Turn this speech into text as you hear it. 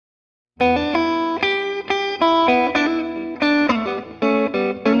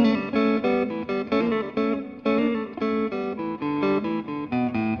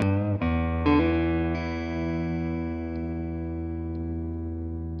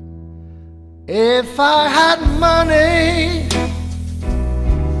If I had money,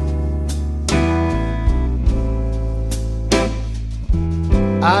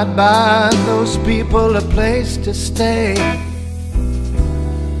 I'd buy those people a place to stay.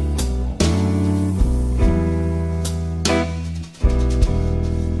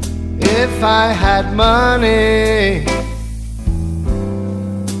 If I had money,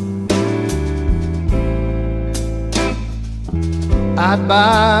 I'd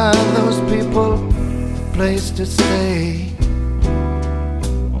buy those people a place to stay.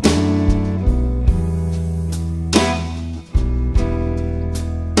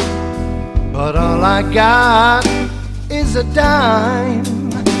 But all I got is a dime,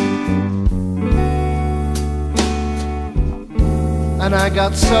 and I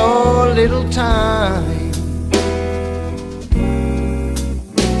got so little time.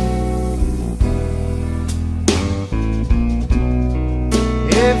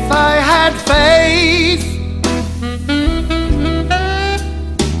 If I had faith,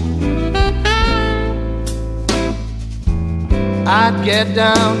 I'd get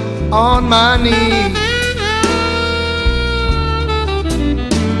down on my knees.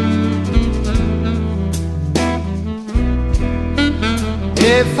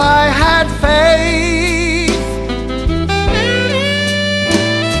 If I had faith,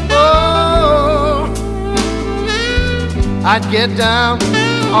 oh, I'd get down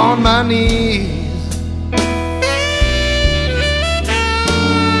on my knees.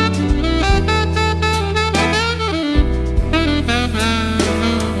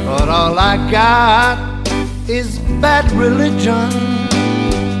 But all I got is bad religion,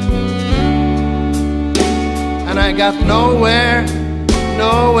 and I got nowhere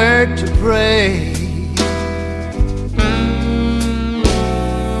to pray.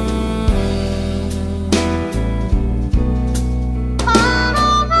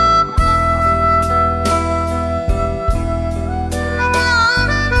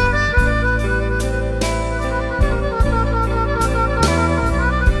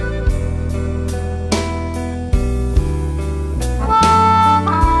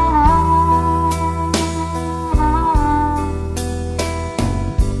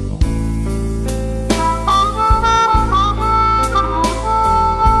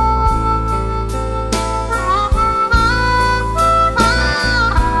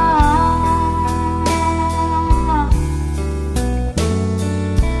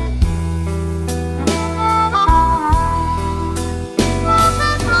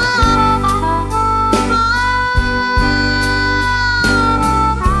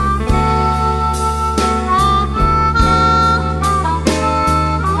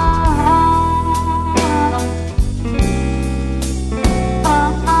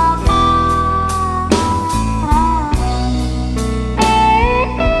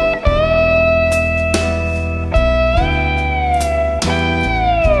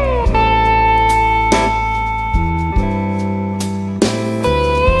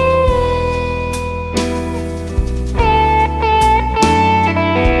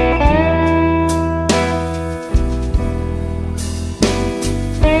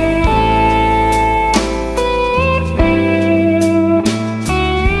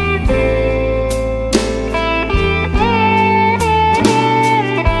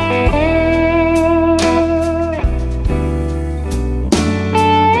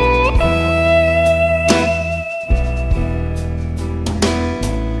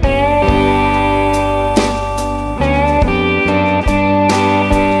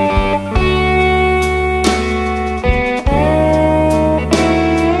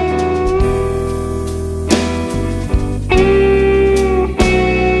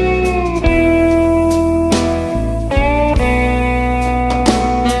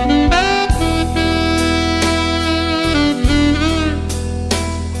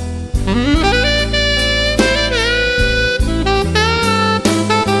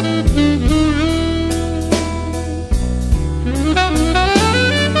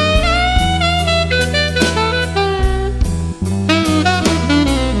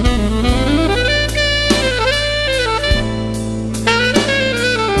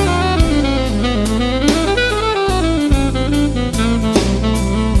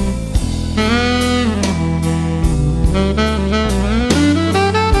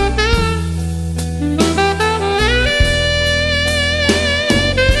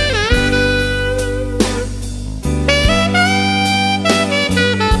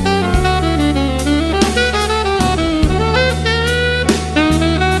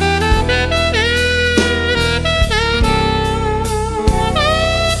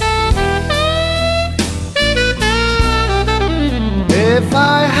 If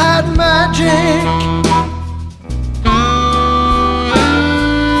I had magic,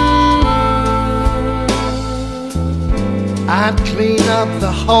 I'd clean up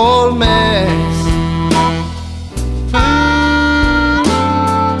the whole mess.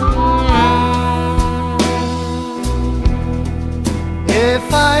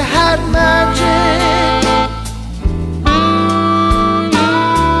 If I had magic,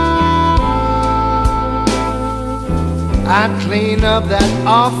 I'd clean up that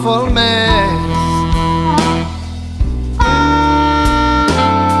awful mess.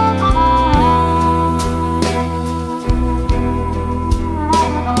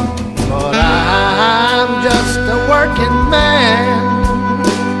 But I'm just a working man,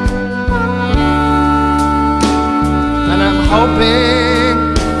 and I'm hoping